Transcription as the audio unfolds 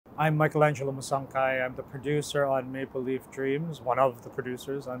I'm Angelo Masangkay. I'm the producer on Maple Leaf Dreams, one of the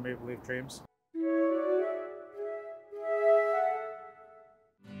producers on Maple Leaf Dreams.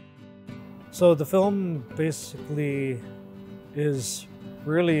 So the film basically is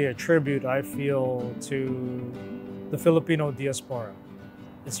really a tribute, I feel, to the Filipino diaspora.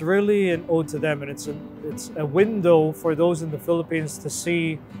 It's really an ode to them, and it's a window for those in the Philippines to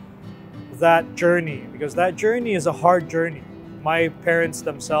see that journey, because that journey is a hard journey. My parents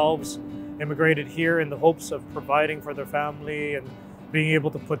themselves immigrated here in the hopes of providing for their family and being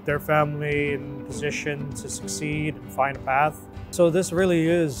able to put their family in position to succeed and find a path. So this really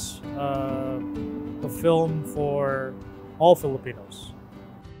is a film for all Filipinos.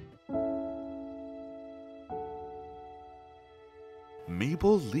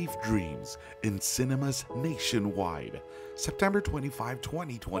 Maple Leaf Dreams in cinemas nationwide, September 25,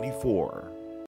 2024.